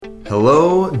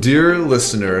Hello, dear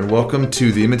listener, and welcome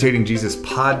to the Imitating Jesus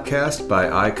podcast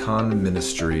by Icon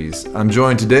Ministries. I'm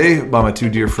joined today by my two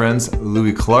dear friends,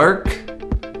 Louis Clark.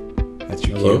 That's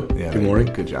your Hello. cue. Yeah, good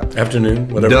morning. Good job. Afternoon.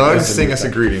 Whatever. Doug, sing us a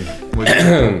greeting.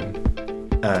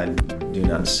 I do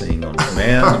not sing on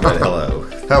command, but hello.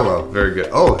 Hello. Very good.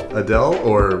 Oh, Adele,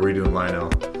 or are we doing Lionel?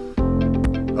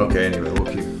 Okay, anyway, we'll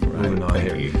keep moving on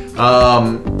here.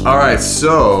 All right,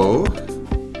 so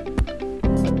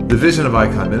the vision of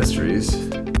Icon Ministries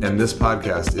and this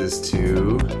podcast is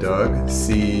to, Doug,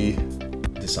 see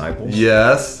Disciples?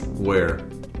 Yes. Where?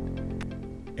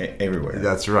 Everywhere.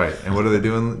 That's right. And what are they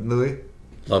doing, Louis?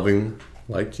 Loving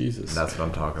like Jesus. That's what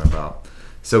I'm talking about.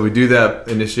 So we do that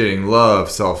initiating love,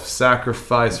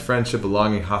 self-sacrifice, friendship,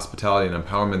 belonging, hospitality, and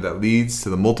empowerment that leads to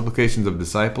the multiplications of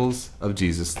disciples of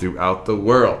Jesus throughout the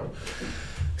world.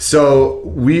 So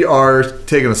we are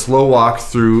taking a slow walk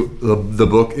through the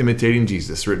book Imitating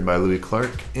Jesus, written by Louis Clark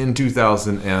in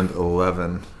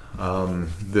 2011.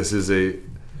 This is a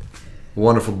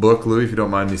wonderful book, Louis, if you don't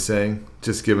mind me saying,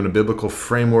 just given a biblical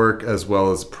framework as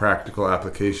well as practical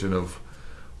application of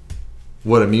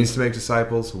what it means to make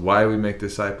disciples, why we make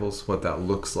disciples, what that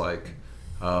looks like.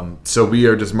 So we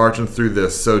are just marching through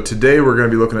this. So today we're going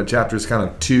to be looking at chapters kind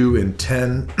of 2 and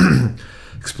 10,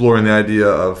 exploring the idea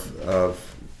of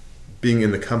being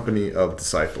in the company of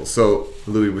disciples. So,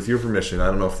 Louis, with your permission, I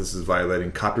don't know if this is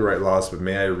violating copyright laws, but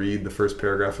may I read the first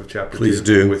paragraph of chapter 2? Please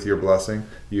do. With your blessing.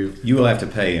 You will have to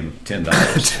pay him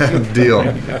 $10. Deal.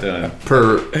 Done.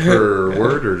 Per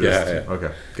word or just? Yeah.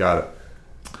 Okay, got it.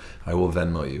 I will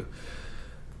Venmo you.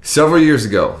 Several years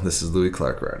ago, this is Louis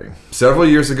Clark writing. Several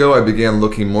years ago, I began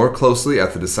looking more closely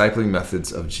at the discipling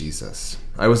methods of Jesus.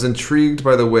 I was intrigued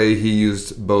by the way he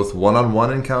used both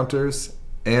one-on-one encounters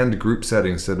and group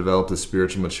settings to develop the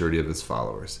spiritual maturity of his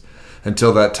followers.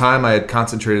 Until that time, I had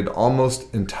concentrated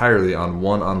almost entirely on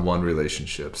one-on-one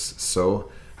relationships, so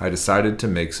I decided to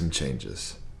make some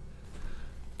changes.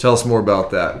 Tell us more about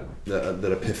that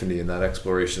epiphany and that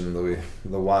exploration, Louis,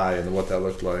 the why and what that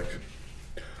looked like.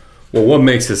 Well, what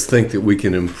makes us think that we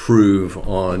can improve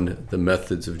on the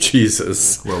methods of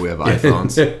Jesus? Well, we have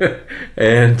iPhones.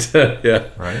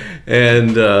 Right.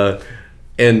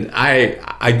 And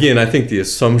I think the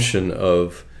assumption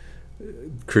of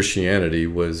Christianity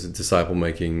was disciple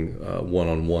making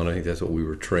one-on-one. I think that's what we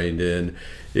were trained in.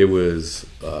 It was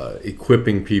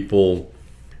equipping people,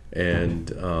 but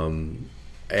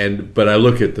I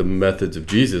look at the methods of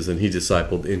Jesus, and he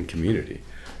discipled in community.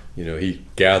 You know, he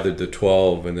gathered the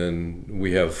 12, and then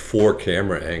we have 4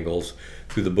 camera angles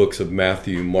through the books of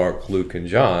Matthew, Mark, Luke, and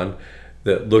John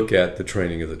that look at the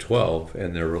training of the 12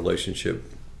 and their relationship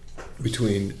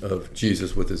of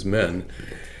Jesus with his men.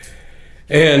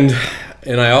 And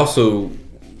I also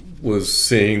was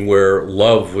seeing where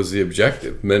love was the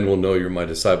objective. Men will know you're my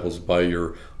disciples by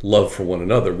your love for one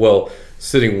another. Well,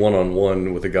 sitting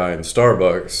one-on-one with a guy in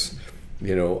Starbucks,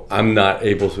 you know, I'm not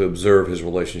able to observe his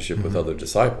relationship with other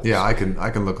disciples. Yeah, I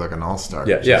can look like an all-star.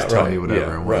 Yeah, just tell right. me whatever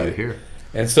Yeah, I want right. you to hear.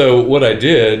 And so what I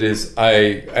did is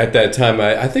at that time,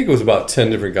 I think it was about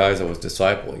 10 different guys I was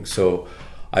discipling. So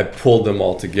I pulled them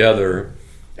all together.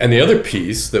 And the other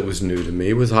piece that was new to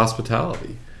me was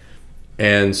hospitality.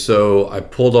 And so I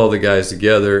pulled all the guys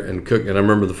together and cooked. And I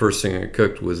remember the first thing I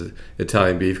cooked was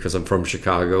Italian beef because I'm from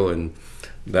Chicago, and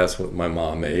that's what my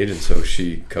mom made. And so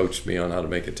she coached me on how to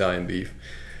make Italian beef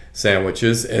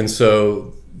sandwiches. And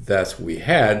so that's what we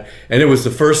had. And it was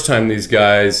the first time these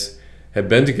guys had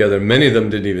been together. Many of them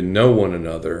didn't even know one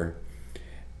another.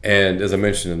 And as I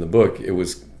mentioned in the book, it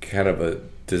was kind of a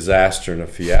disaster and a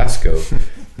fiasco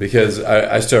because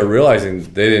I started realizing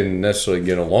they didn't necessarily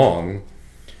get along,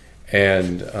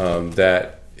 and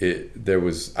I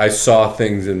saw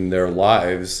things in their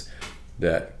lives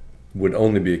that would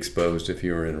only be exposed if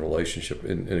you were in a relationship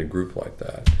in a group like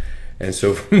that. And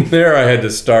so from there I had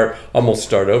to almost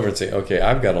start over and say, okay,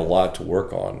 I've got a lot to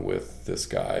work on with this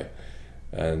guy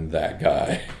and that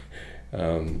guy.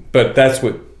 But that's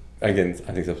what, again,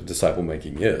 I think that's what disciple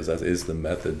making is. That is the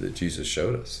method that Jesus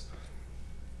showed us.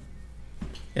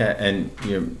 Yeah, and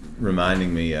you're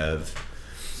reminding me of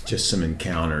just some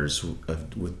encounters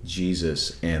with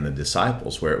Jesus and the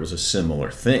disciples where it was a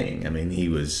similar thing. I mean,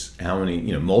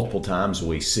 multiple times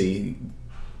we see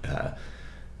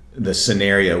the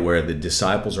scenario where the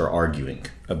disciples are arguing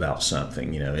about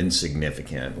something,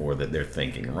 insignificant, or that they're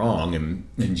thinking wrong. And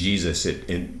Jesus,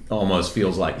 it almost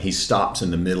feels like he stops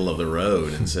in the middle of the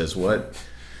road and says, What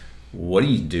are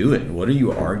you doing? What are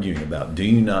you arguing about? Do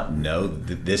you not know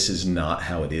that this is not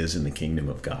how it is in the kingdom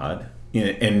of God?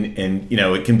 And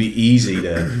it can be easy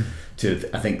to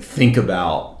I think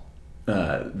about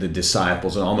the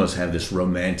disciples and almost have this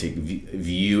romantic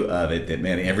view of it, that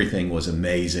man, everything was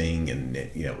amazing, and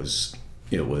it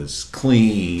was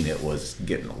clean, it was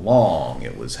getting along,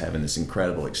 it was having this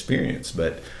incredible experience.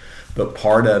 But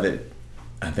part of it,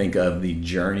 I think, of the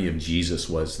journey of Jesus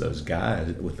was those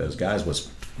guys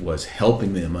was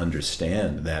helping them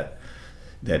understand that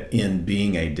in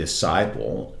being a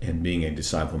disciple and being a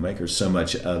disciple maker, so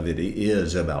much of it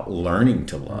is about learning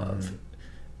to love.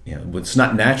 It's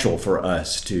not natural for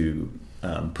us to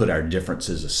put our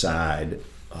differences aside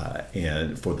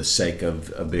and for the sake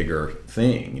of a bigger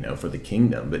thing, for the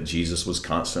kingdom. But Jesus was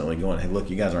constantly going, hey, look,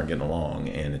 you guys aren't getting along,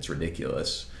 and it's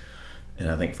ridiculous. And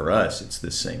I think for us, it's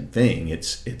the same thing.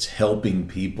 It's helping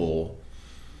people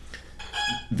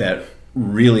that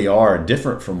really are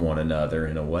different from one another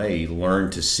in a way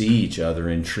learn to see each other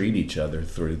and treat each other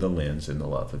through the lens and the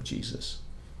love of Jesus.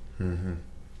 Mm-hmm.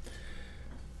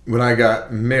 When I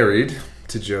got married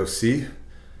to Josie,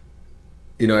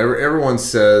 everyone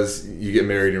says you get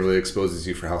married and it really exposes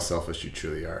you for how selfish you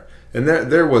truly are. And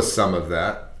there was some of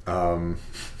that. I'm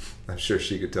sure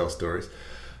she could tell stories.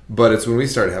 But it's when we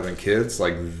started having kids,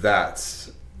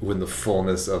 that's when the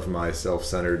fullness of my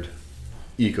self-centered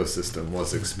ecosystem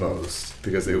was exposed,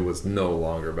 because it was no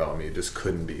longer about me. It just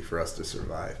couldn't be for us to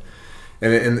survive.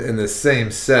 And in the same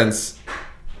sense,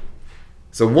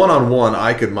 so one-on-one,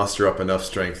 I could muster up enough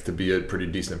strength to be a pretty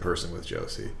decent person with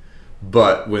Josie.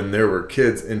 But when there were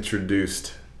kids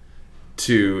introduced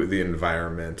to the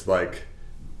environment,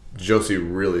 Josie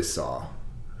really saw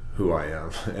who I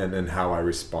am and how I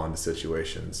respond to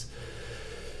situations,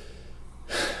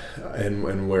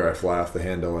 and where I fly off the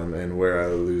handle and where I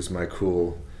lose my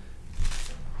cool.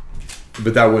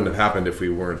 But that wouldn't have happened if we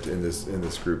weren't in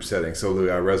this group setting. So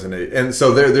Louis, I resonate. And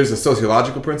so there's a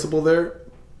sociological principle there,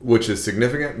 which is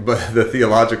significant, but the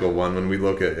theological one, when we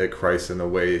look at Christ in a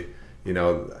way,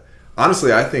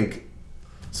 honestly, I think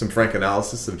some frank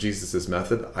analysis of Jesus's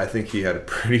method, I think he had a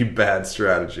pretty bad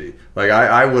strategy.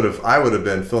 I would have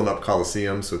been filling up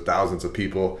coliseums with thousands of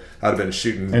people. I'd have been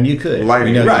shooting, and you could,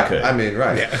 lightning, right? You could. I mean,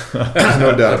 right? Yeah. There's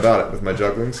no doubt about it with my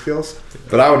juggling skills.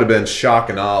 But I would have been shock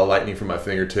and awe, lightning from my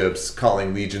fingertips,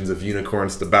 calling legions of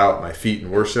unicorns to bow at my feet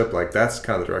in worship. That's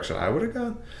kind of the direction I would have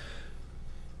gone.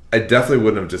 I definitely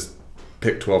wouldn't have just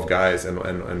picked 12 guys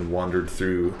and wandered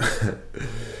through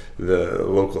the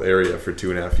local area for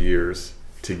 2.5 years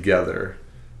together.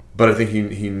 But I think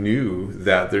he knew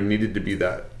that there needed to be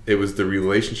that. It was the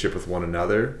relationship with one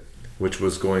another, which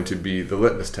was going to be the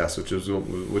litmus test, which was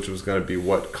going to be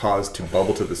what caused to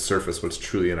bubble to the surface what's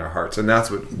truly in our hearts. And that's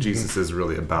what Jesus is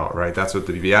really about, right? That's what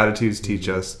the Beatitudes teach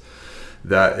us,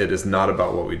 that it is not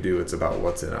about what we do, it's about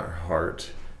what's in our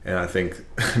heart. And I think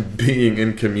being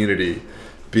in community,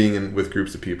 with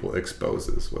groups of people,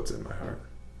 exposes what's in my heart.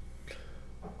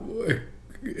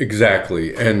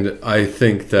 Exactly. And I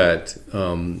think that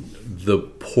the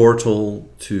portal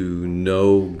to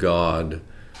know God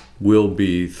will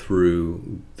be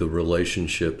through the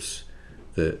relationships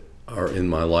that are in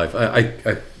my life. I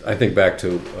think back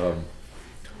to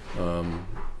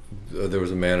there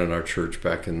was a man in our church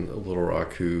back in Little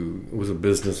Rock who was a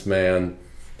businessman,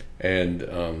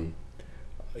 and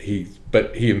he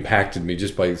impacted me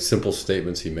just by simple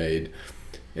statements he made.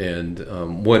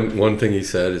 And one thing he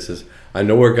said, he says, I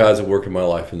know where God's at work in my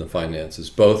life in the finances,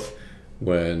 both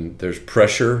when there's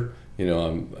pressure,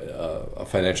 I'm a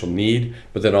financial need,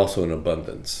 but then also in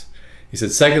abundance. He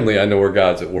said, secondly, I know where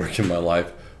God's at work in my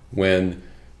life when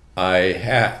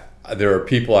there are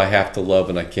people I have to love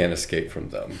and I can't escape from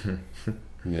them,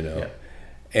 Yeah.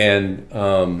 And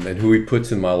who he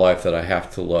puts in my life that I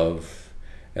have to love,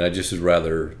 and I just would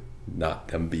rather not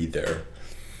them be there.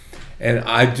 And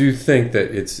I do think that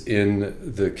it's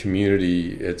in the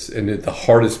community, the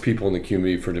hardest people in the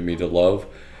community for me to love,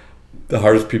 the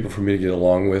hardest people for me to get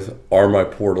along with are my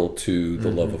portal to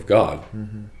the love of God.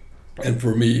 Mm-hmm. And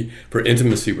for me, for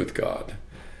intimacy with God.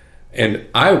 And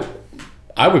I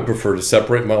would prefer to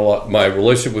separate my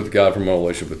relationship with God from my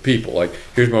relationship with people.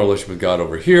 Here's my relationship with God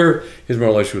over here, here's my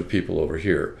relationship with people over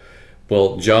here.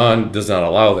 Well, John does not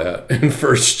allow that. In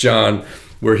 1 John,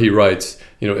 where he writes,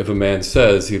 if a man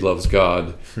says he loves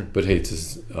God but hates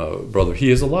his brother,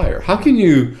 he is a liar. How can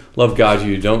you love God who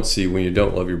you don't see when you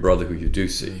don't love your brother who you do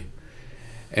see?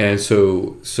 And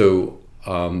so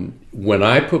when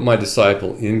I put my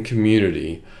disciple in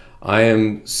community, I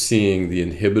am seeing the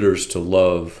inhibitors to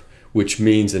love, which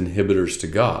means inhibitors to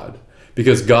God,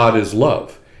 because God is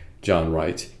love. John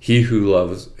writes, he who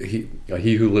lives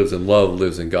in love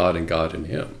lives in God and God in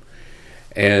him.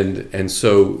 And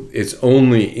so it's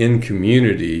only in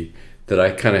community that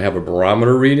I kind of have a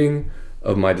barometer reading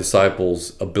of my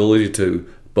disciples' ability to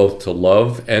both to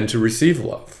love and to receive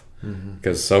love.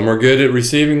 Because some are good at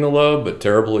receiving the love, but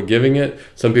terrible at giving it.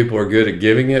 Some people are good at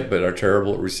giving it, but are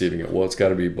terrible at receiving it. Well, it's got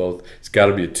to be both. It's got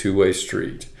to be a two-way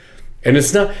street. And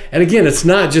it's not, and again, it's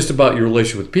not just about your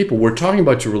relationship with people. We're talking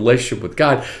about your relationship with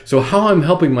God. So how I'm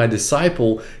helping my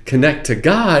disciple connect to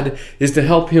God is to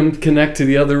help him connect to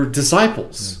the other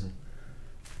disciples.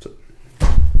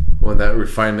 Well, that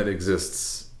refinement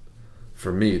exists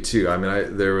for me too. I mean,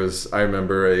 I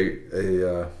remember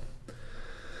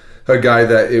a guy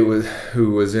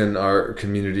who was in our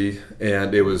community,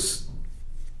 and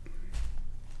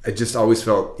it just always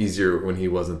felt easier when he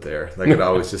wasn't there. Like, it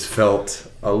always just felt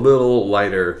a little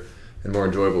lighter and more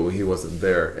enjoyable when he wasn't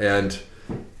there. And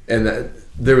that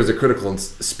there was a critical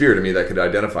spirit in me that could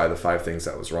identify the 5 things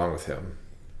that was wrong with him.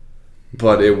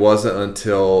 But it wasn't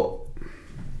until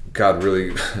God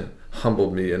really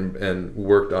humbled me and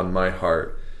worked on my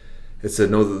heart. It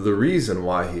said, no, the reason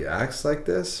why he acts like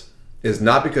this is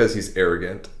not because he's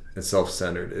arrogant and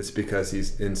self-centered. It's because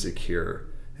he's insecure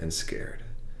and scared.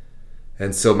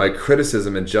 And so my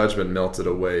criticism and judgment melted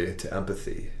away to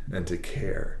empathy and to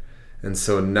care. And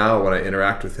so now when I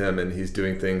interact with him and he's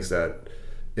doing things that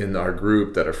in our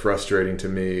group that are frustrating to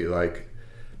me, like,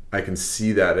 I can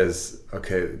see that as,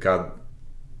 okay, God,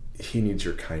 he needs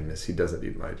your kindness. He doesn't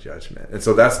need my judgment. And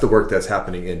so that's the work that's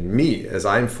happening in me as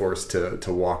I'm forced to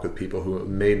walk with people who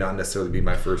may not necessarily be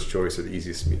my first choice or the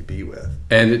easiest for me to be with.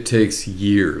 And it takes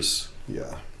years.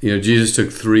 Yeah. You know, Jesus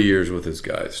took 3 years with his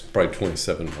guys, probably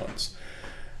 27 months.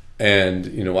 And,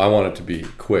 you know, I want it to be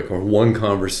quick, or one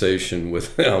conversation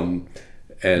with them,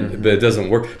 but it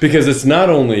doesn't work. Because it's not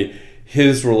only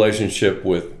his relationship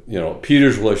with, you know,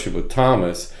 Peter's relationship with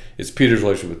Thomas, it's Peter's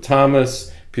relationship with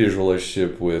Thomas, Peter's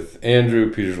relationship with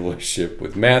Andrew, Peter's relationship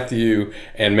with Matthew,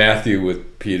 and Matthew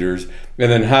with Peter's.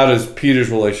 And then how does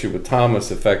Peter's relationship with Thomas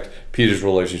affect Peter's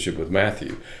relationship with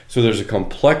Matthew? So there's a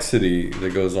complexity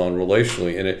that goes on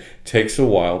relationally, and it takes a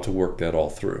while to work that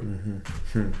all through.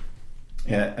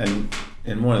 Yeah,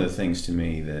 and one of the things to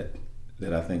me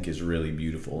that I think is really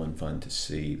beautiful and fun to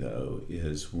see, though,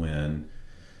 is when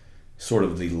sort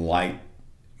of the light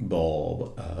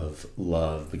bulb of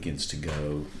love begins to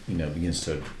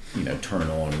turn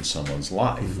on in someone's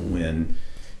life.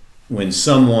 When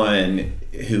someone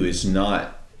who is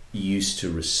not used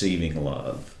to receiving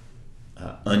love,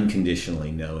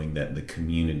 unconditionally knowing that the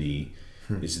community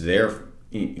is there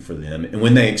for them, and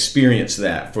when they experience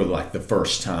that for like the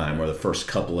first time or the first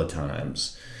couple of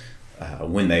times,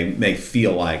 when they may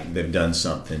feel like they've done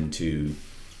something to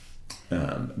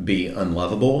be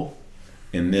unlovable,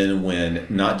 and then when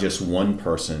not just one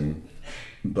person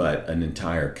but an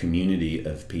entire community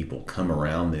of people come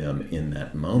around them in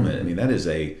that moment, I mean,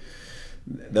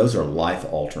 those are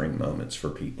life-altering moments for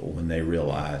people when they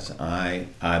realize I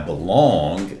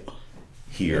belong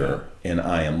here and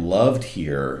I am loved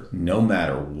here no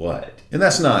matter what. And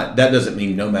that doesn't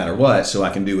mean no matter what, so I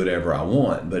can do whatever I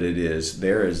want, but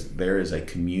there is a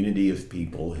community of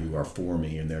people who are for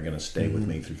me, and they're going to stay with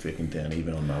me through thick and thin,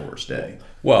 even on my worst day.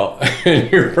 Well, and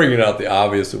you're bringing out the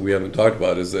obvious that we haven't talked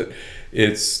about, is that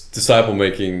it's disciple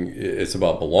making, it's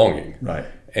about belonging. Right.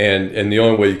 And the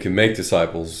only way you can make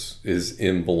disciples is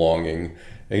in belonging,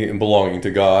 and belonging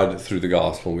to God through the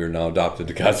gospel. We are now adopted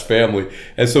to God's family.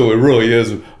 And so it really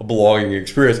is a belonging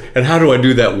experience. And how do I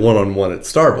do that one-on-one at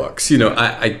Starbucks? You know,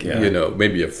 you know,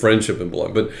 maybe a friendship and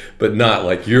belonging, but not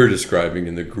like you're describing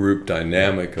in the group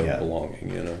dynamic of belonging,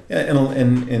 you know? Yeah,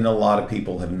 and a lot of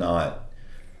people have not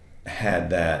had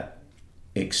that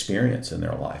experience in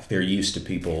their life. They're used to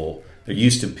people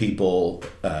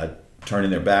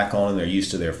turning their back on them. They're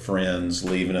used to their friends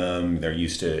leaving them. They're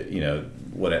used to, you know,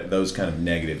 those kind of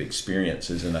negative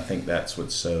experiences. And I think that's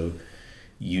what's so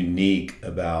unique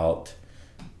about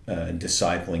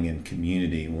discipling in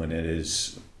community, when it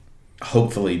is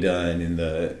hopefully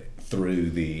done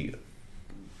through the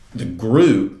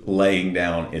group laying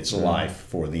down its life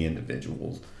for the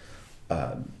individuals.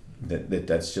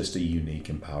 That's just a unique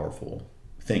and powerful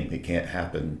thing that can't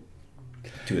happen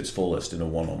to its fullest in a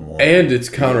one-on-one. And it's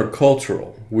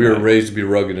countercultural. We are raised to be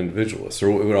rugged individualists,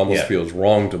 or it almost feels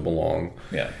wrong to belong.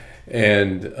 Yeah.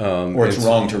 And or it's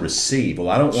wrong to receive. Well,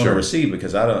 I don't want to receive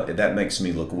because that makes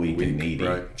me look weak and needy.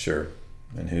 Right. Sure.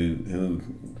 And who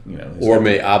you know, or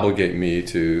may obligate me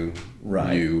to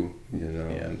right. you know,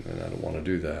 and I don't want to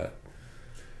do that.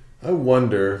 I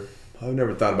wonder, I've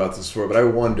never thought about this before, but I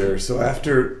wonder, so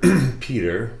after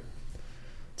Peter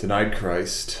denied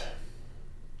Christ,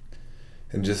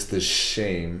 and just the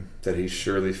shame that he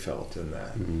surely felt in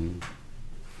that,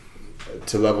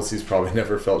 to levels he's probably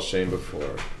never felt shame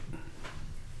before,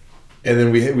 And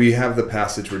then we have the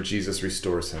passage where Jesus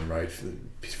restores him, right?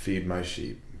 Feed my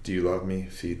sheep. Do you love me?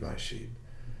 Feed my sheep.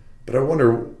 But I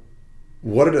wonder,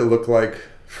 what did it look like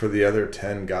for the other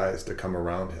 10 guys to come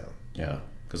around him? Yeah,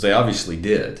 because they obviously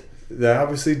did. They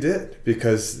obviously did,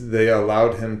 because they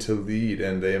allowed him to lead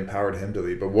and they empowered him to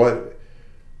lead. But what?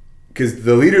 Because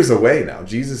the leader's away now.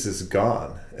 Jesus is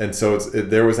gone. And so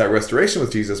there was that restoration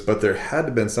with Jesus, but there had to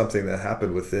have been something that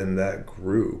happened within that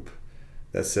group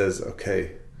that says,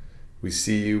 okay, we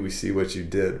see you, we see what you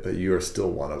did, but you are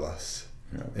still one of us.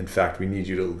 Yeah. In fact, we need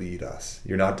you to lead us.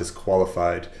 You're not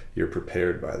disqualified. You're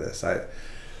prepared by this. I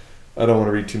don't want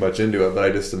to read too much into it, but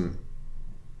I just am,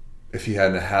 if he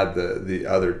hadn't had the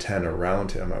other 10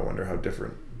 around him, I wonder how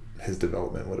different his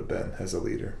development would have been as a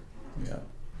leader. Yeah.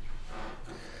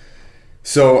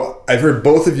 So I've heard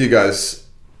both of you guys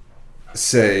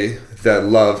say that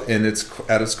love at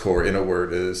its core, in a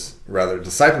word, is rather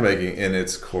disciple making in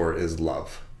its core is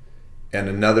love. And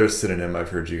another synonym I've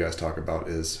heard you guys talk about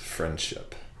is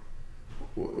friendship.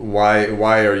 Why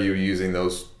are you using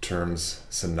those terms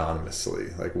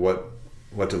synonymously? Like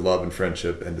what do love and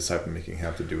friendship and disciple making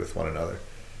have to do with one another?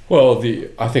 Well,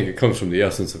 I think it comes from the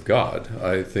essence of God.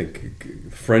 I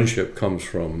think friendship comes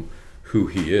from who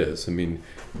he is. I mean,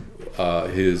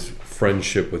 his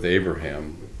friendship with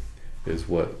Abraham is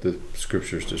what the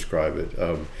scriptures describe it.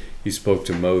 He spoke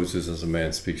to Moses as a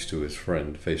man speaks to his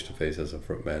friend, face to face as a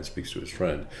man speaks to his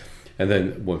friend. And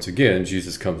then once again,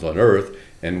 Jesus comes on earth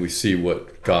and we see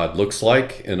what God looks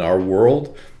like in our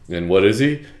world. And what is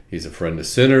he? He's a friend to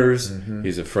sinners. Mm-hmm.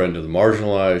 He's a friend to the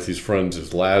marginalized. He's friends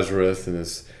with Lazarus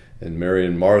and Mary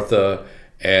and Martha.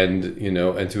 And,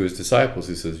 and to his disciples,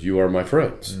 he says, you are my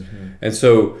friends. Mm-hmm. And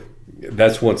so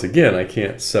that's, once again, I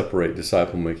can't separate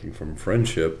disciple making from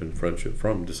friendship and friendship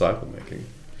from disciple making.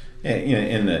 Yeah,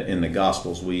 in the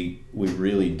Gospels, we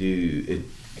really do.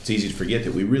 It's easy to forget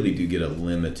that we really do get a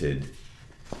limited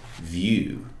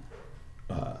view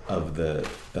of the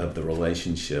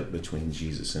relationship between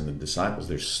Jesus and the disciples.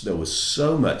 There was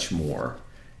so much more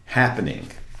happening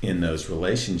in those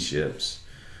relationships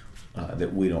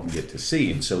that we don't get to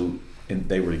see, and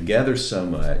they were together so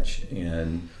much.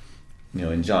 And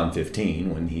in John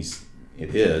 15, when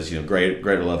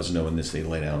greater love is knowing this, that he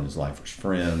laid down his life for his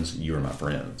friends. You are my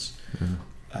friends.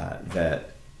 Mm-hmm.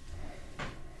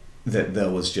 That there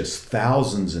was just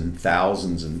thousands and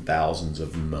thousands and thousands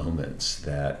of moments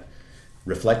that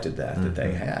reflected that mm-hmm. that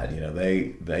they had.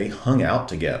 They hung out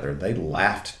together. They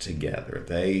laughed together.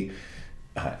 They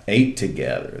ate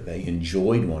together. They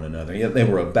enjoyed one another. They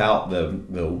were about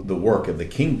the work of the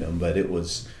kingdom, but it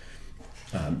was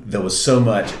there was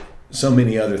so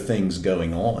many other things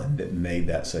going on that made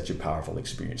that such a powerful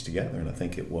experience together. And I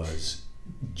think it was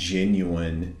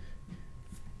genuine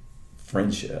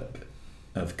friendship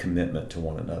of commitment to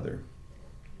one another.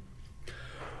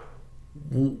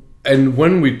 And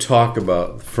when we talk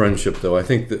about friendship, though, I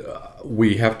think that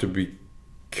we have to be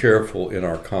careful in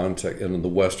our context, in the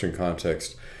Western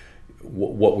context,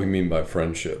 what we mean by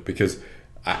friendship. Because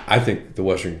I think the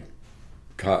Western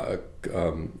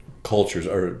cultures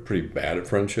are pretty bad at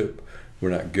friendship. We're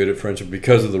not good at friendship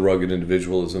because of the rugged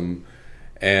individualism,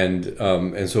 and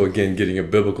so again, getting a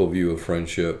biblical view of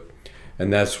friendship,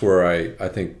 and that's where I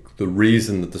think the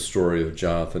reason that the story of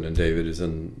Jonathan and David is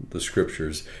in the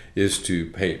scriptures is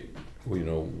to paint,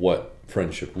 what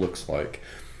friendship looks like.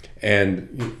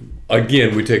 And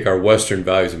again, we take our Western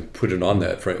values and put it on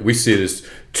that friend. We see it as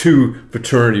two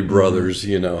fraternity brothers,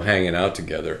 hanging out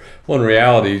together. Well, in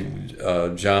reality,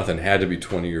 Jonathan had to be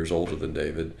 20 years older than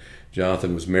David.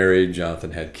 Jonathan was married.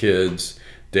 Jonathan had kids.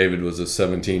 David was a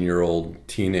 17-year-old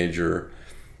teenager.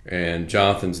 And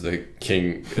Jonathan's the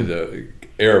king, the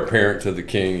heir apparent to the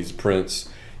king. He's a prince.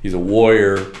 He's a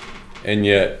warrior. And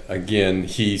yet, again,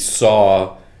 he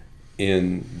saw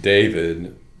in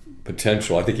David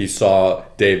potential. I think he saw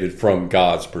David from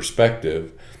God's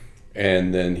perspective,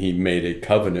 and then he made a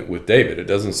covenant with David. It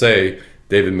doesn't say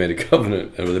David made a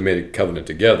covenant, or they made a covenant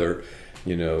together.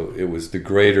 It was the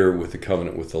greater with the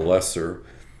covenant with the lesser,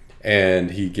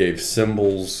 and he gave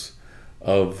symbols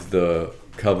of the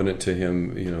covenant to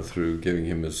him, through giving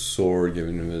him his sword,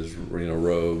 giving him his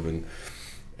robe,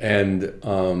 and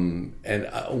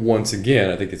once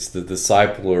again, I think it's the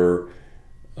discipler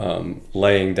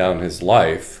laying down his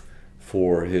life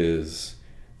for his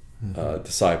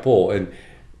disciple. And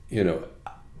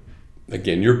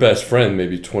again, your best friend may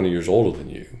be 20 years older than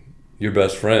you. Your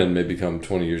best friend may become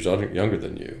 20 years younger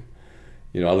than you.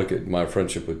 I look at my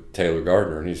friendship with Taylor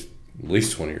Gardner, and he's at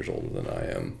least 20 years older than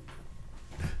I am.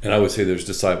 And I would say there's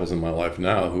disciples in my life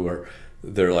now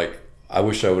they're like, I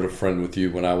wish I would have friended with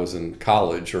you when I was in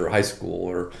college or high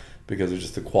school, because of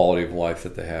just the quality of life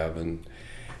that they have.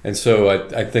 And so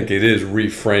I think it is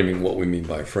reframing what we mean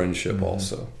by friendship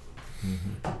also.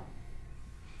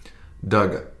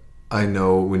 Doug, I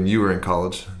know when you were in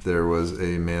college, there was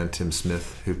a man, Tim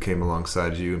Smith, who came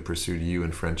alongside you and pursued you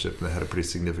in friendship, and that had a pretty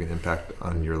significant impact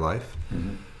on your life.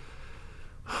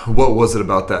 What was it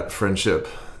about that friendship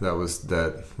that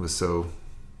was so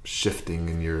shifting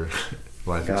in your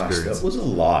life experience? That was a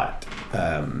lot.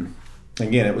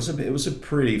 Again, it was a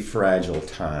pretty fragile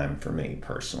time for me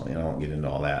personally. I won't get into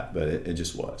all that, but it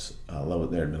just was.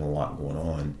 There had been a lot going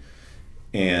on,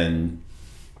 and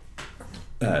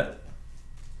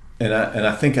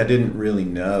I think I didn't really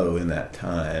know in that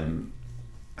time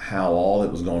how all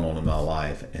that was going on in my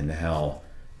life and how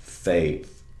it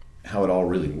all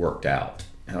really worked out,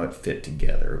 how it fit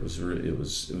together. It was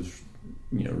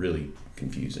really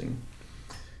confusing.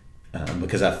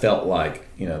 Because I felt like,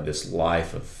 this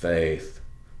life of faith,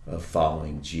 of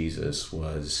following Jesus,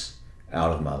 was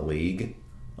out of my league,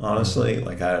 honestly.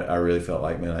 Like, I really felt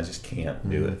like, man, I just can't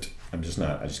do it. I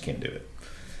just can't do it.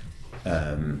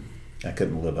 I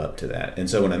couldn't live up to that. And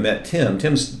so when I met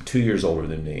Tim's 2 years older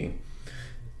than me.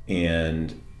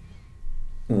 And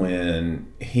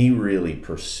when he really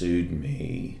pursued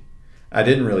me, I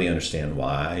didn't really understand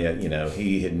why.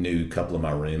 He had knew a couple of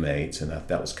my roommates, and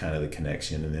that was kind of the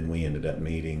connection. And then we ended up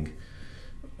meeting,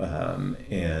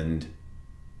 and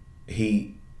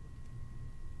he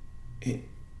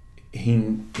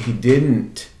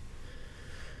didn't.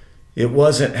 It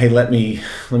wasn't, hey, let me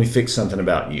fix something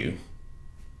about you.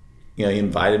 He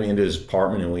invited me into his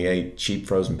apartment, and we ate cheap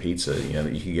frozen pizza,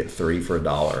 that you could get 3 for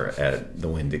 $1 at the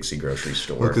Winn-Dixie grocery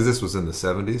store. Because this was in the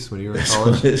 70s when you were in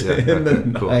college? In the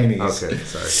 90s. Okay,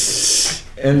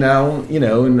 sorry. And now,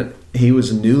 and he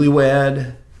was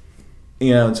newlywed,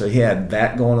 and so he had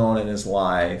that going on in his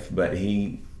life, but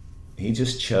he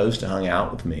just chose to hang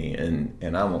out with me,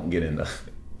 and I won't get into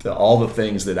all the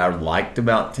things that I liked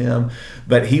about Tim,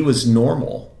 but he was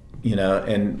normal.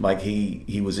 And like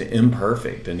he was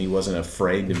imperfect, and he wasn't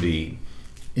afraid to be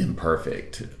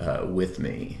imperfect with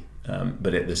me.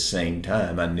 But at the same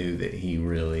time, I knew that he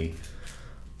really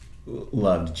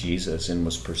loved Jesus and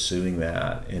was pursuing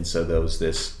that. And so there was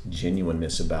this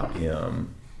genuineness about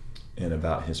him and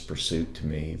about his pursuit to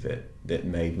me that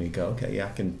made me go, okay, yeah, I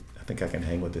think I can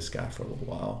hang with this guy for a little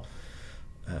while.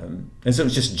 And so it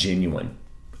was just genuine.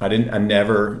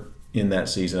 In that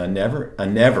season, I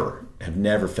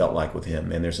never felt like with him,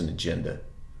 man, there's an agenda.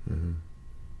 Mm-hmm.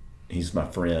 He's my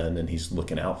friend, and he's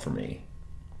looking out for me.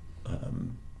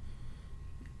 And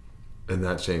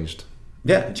that changed.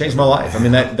 Yeah, it changed my life. I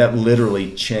mean, that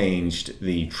literally changed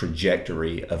the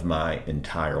trajectory of my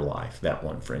entire life, that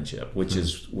one friendship, which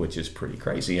is pretty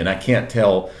crazy. And I can't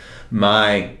tell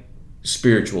my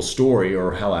spiritual story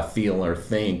or how I feel or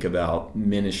think about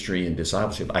ministry and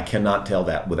discipleship. I cannot tell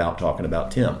that without talking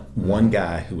about Tim. One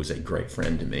guy who was a great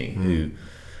friend to me, who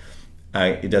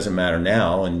it doesn't matter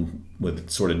now, and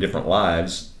with sort of different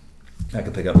lives, I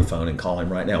could pick up the phone and call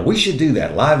him right now. We should do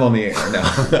that live on the air.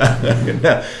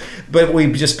 No. But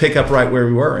we just pick up right where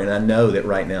we were, and I know that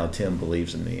right now Tim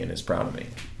believes in me and is proud of me,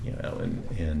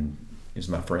 and is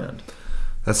my friend.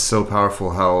 That's so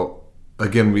powerful. How,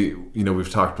 again,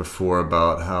 we've talked before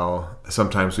about how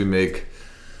sometimes we make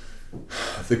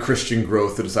the Christian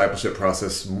growth, the discipleship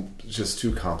process, just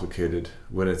too complicated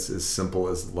when it's as simple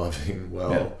as loving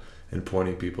well and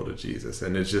pointing people to Jesus.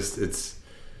 And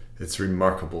it's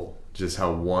remarkable just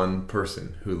how one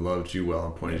person who loved you well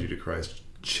and pointed you to Christ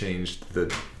changed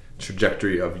the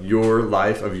trajectory of your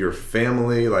life, of your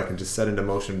family, and just set into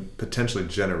motion potentially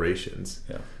generations.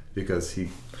 Yeah. Because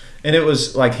and it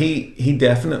was like he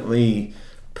definitely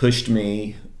pushed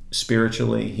me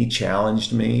spiritually. He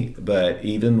challenged me, but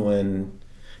even when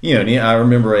I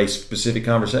remember a specific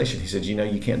conversation. He said,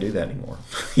 you can't do that anymore.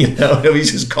 He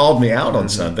just called me out on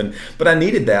something. But I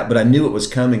needed that, but I knew it was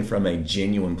coming from a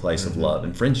genuine place of love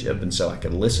and friendship, and so I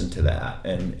could listen to that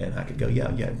and I could go,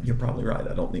 yeah, you're probably right.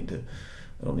 I don't need to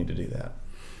do that.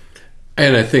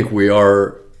 And I think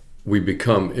we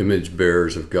become image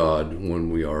bearers of God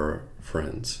when we are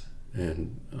friends,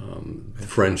 and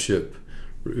friendship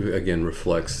again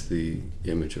reflects the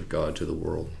image of God to the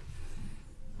world.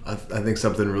 I think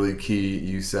something really key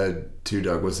you said too,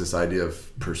 Doug, was this idea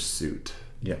of pursuit.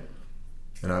 Yeah.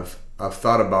 And I've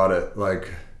thought about it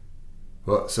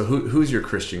so who's your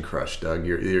Christian crush, Doug?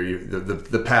 You're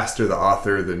the pastor, the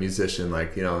author, the musician.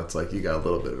 It's like you got a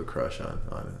little bit of a crush on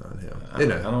him. I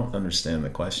don't understand the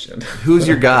question. Who's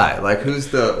your guy? Who's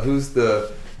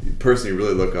the person you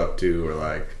really look up to, or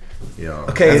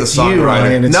okay, as it's a songwriter?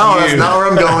 Ryan, that's not where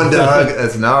I'm going, Doug.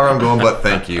 That's not where I'm going. But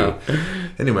thank you.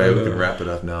 Anyway, we can wrap it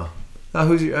up now.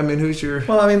 Who's your?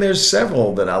 Well, I mean, there's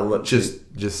several that I look.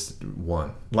 Just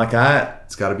one. Like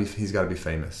He's got to be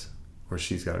famous, or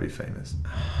she's got to be famous.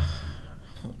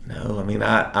 No, I mean,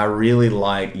 I really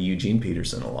like Eugene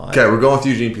Peterson a lot. Okay, we're going with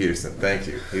Eugene Peterson. Thank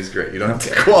you. He's great. You don't have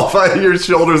to qualify. Your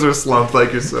shoulders are slumped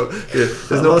like you're so. There's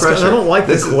no pressure. I don't like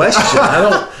this question. I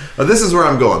don't. Oh, this is where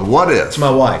I'm going. What if? It's my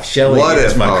wife, Shelley. What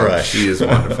is if? my Oh, crush. she is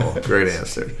wonderful. Great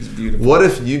answer. She's beautiful. What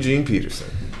if Eugene Peterson?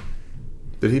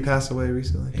 Did he pass away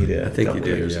recently? He did. I think a he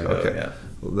couple did, years yeah. ago, Okay. yeah.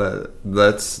 Well,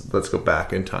 let's go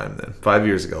back in time then. 5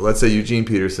 years ago. Let's say Eugene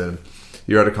Peterson,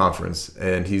 you're at a conference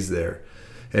and he's there,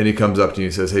 and he comes up to you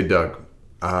and says, "Hey, Doug,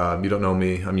 you don't know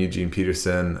me. I'm Eugene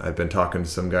Peterson. I've been talking to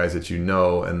some guys that you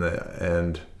know,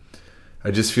 and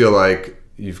I just feel like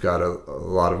you've got a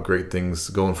lot of great things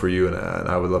going for you, and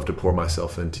I would love to pour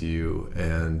myself into you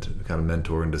and kind of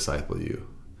mentor and disciple you."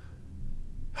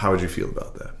 How would you feel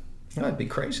about that? That'd be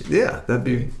crazy. Yeah, that'd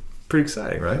be pretty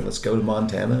exciting, right? Let's go to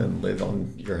Montana and live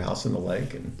on your house in the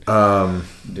lake and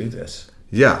do this.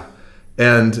 Yeah.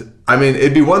 And I mean,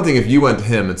 it'd be one thing if you went to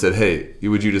him and said, "Hey,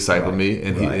 would you disciple Right, me?"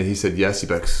 And right. he said yes. You'd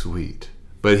be like, "Sweet."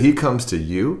 But he comes to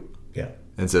you Yeah.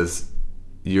 and says,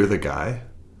 "You're the guy."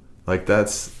 Like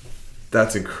that's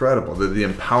incredible. The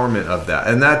empowerment of that,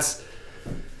 and that's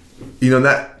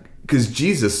that because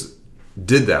Jesus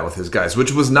did that with his guys,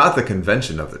 which was not the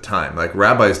convention of the time. Like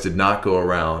rabbis did not go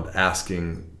around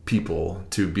asking people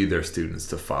to be their students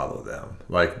to follow them.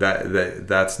 Like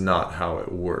that's not how it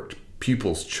worked.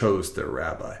 Pupils chose their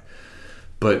rabbi.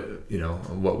 But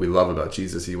what we love about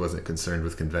Jesus, he wasn't concerned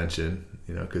with convention,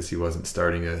 because he wasn't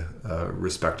starting a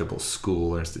respectable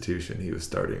school or institution. He was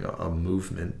starting a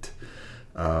movement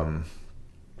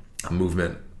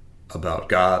about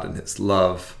God and his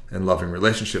love and loving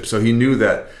relationships. So he knew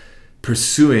that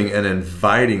pursuing and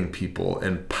inviting people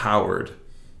empowered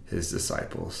his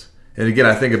disciples. And again,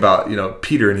 I think about,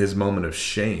 Peter in his moment of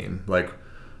shame. Like,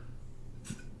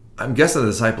 I'm guessing the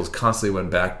disciples constantly went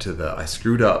back to I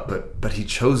screwed up, but he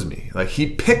chose me. Like, he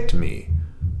picked me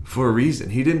for a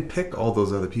reason. He didn't pick all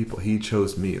those other people. He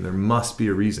chose me. And there must be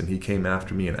a reason he came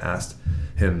after me and asked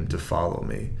him to follow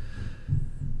me.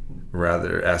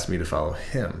 Rather, asked me to follow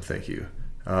him. Thank you.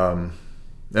 And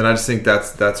I just think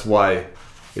that's why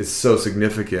it's so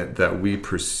significant that we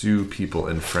pursue people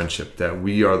in friendship, that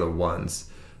we are the ones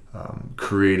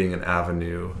creating an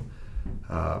avenue.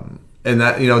 And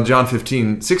that, John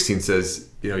 15:16 says,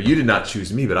 you did not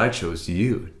choose me, but I chose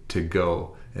you to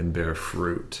go and bear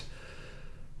fruit.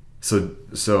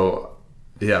 So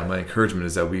yeah, my encouragement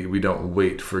is that we don't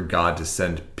wait for God to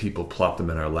send people, plop them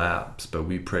in our laps, but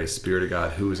we pray, Spirit of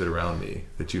God, who is it around me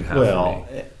that you have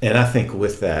for me? And I think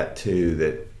with that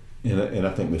too, and I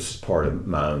think this is part of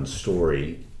my own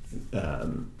story,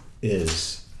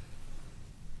 is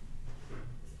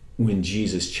when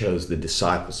Jesus chose the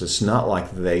disciples, it's not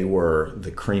like they were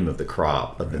the cream of the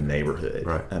crop of the neighborhood.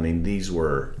 Right. I mean, these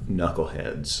were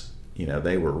knuckleheads.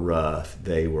 They were rough.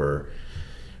 They were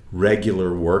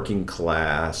regular working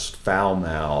class,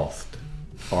 foul-mouthed,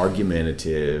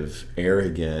 argumentative,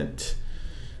 arrogant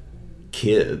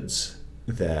kids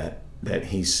that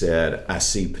he said, "I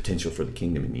see potential for the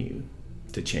kingdom in you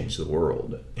to change the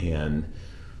world." And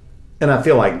I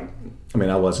feel like,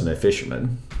 I wasn't a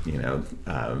fisherman,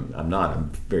 I'm not.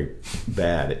 I'm very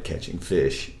bad at catching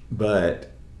fish,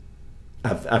 but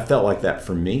I felt like that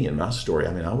for me in my story.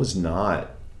 I was not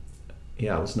in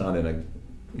a,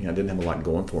 I didn't have a lot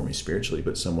going for me spiritually,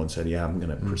 but someone said, "Yeah, I'm going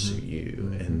to pursue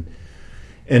you,"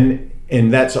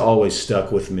 and that's always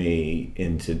stuck with me.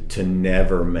 And to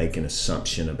never make an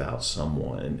assumption about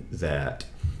someone that,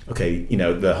 okay,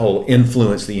 the whole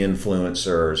influence the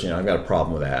influencers, I've got a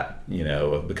problem with that,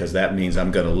 because that means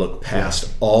I'm going to look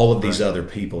past all of these other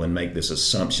people and make this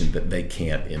assumption that they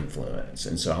can't influence.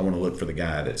 And so I want to look for the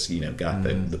guy that's, got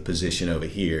the position over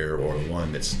here, or the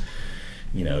one that's,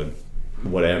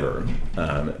 whatever.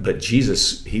 But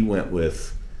Jesus, he went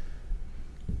with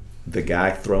the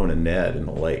guy throwing a net in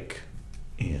the lake.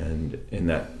 And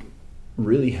that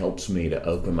really helps me to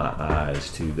open my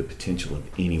eyes to the potential of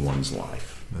anyone's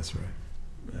life. That's right.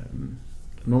 I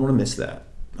don't want to miss that.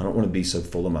 I don't want to be so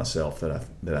full of myself that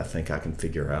I think I can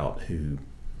figure out who,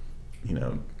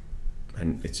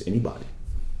 and it's anybody.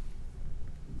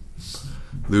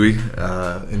 Louis,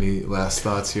 any last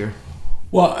thoughts here?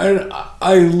 Well,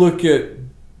 I look at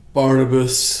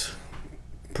Barnabas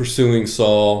pursuing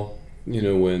Saul,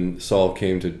 when Saul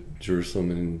came to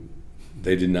Jerusalem and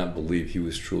they did not believe he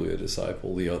was truly a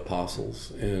disciple, the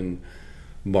apostles, and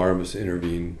Barnabas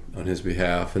intervened on his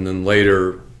behalf. And then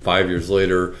later, 5 years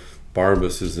later,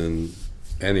 Barnabas is in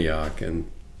Antioch,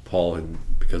 and Paul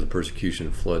had, because of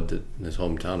persecution, fled to his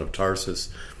hometown of Tarsus.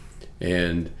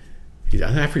 And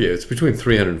I forget, it's between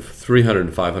 300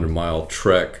 and 500 mile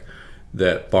trek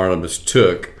that Barnabas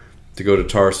took to go to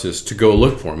Tarsus to go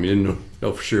look for him. He didn't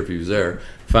know for sure if he was there.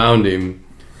 Found him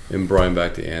and brought him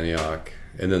back to Antioch.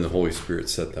 And then the Holy Spirit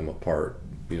set them apart,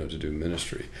 to do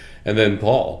ministry. And then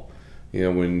Paul,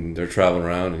 when they're traveling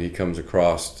around and he comes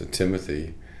across to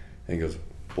Timothy and he goes,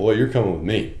 boy, you're coming with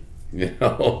me,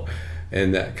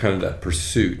 and that kind of that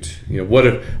pursuit. What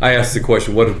if, I asked the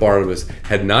question, what if Barnabas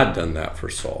had not done that for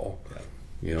Saul?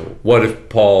 What if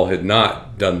Paul had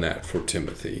not done that for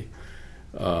Timothy?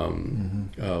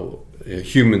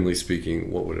 Humanly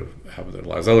speaking, what would have happened in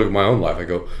their lives? I look at my own life, I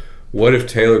go, what if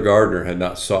Taylor Gardner had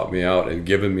not sought me out and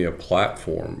given me a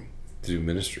platform to do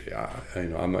ministry?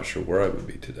 I'm not sure where I would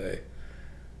be today.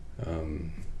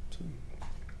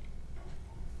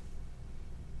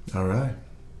 All right.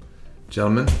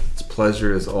 Gentlemen, it's a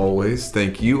pleasure as always.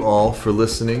 Thank you all for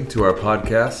listening to our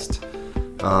podcast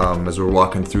as we're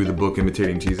walking through the book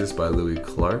Imitating Jesus by Louis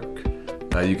Clark.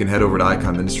 You can head over to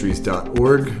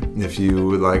iconministries.org if you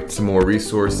would like some more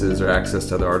resources or access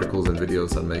to other articles and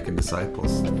videos on making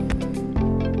disciples.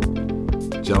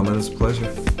 Gentlemen, it's a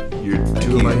pleasure. You're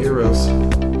two of my heroes.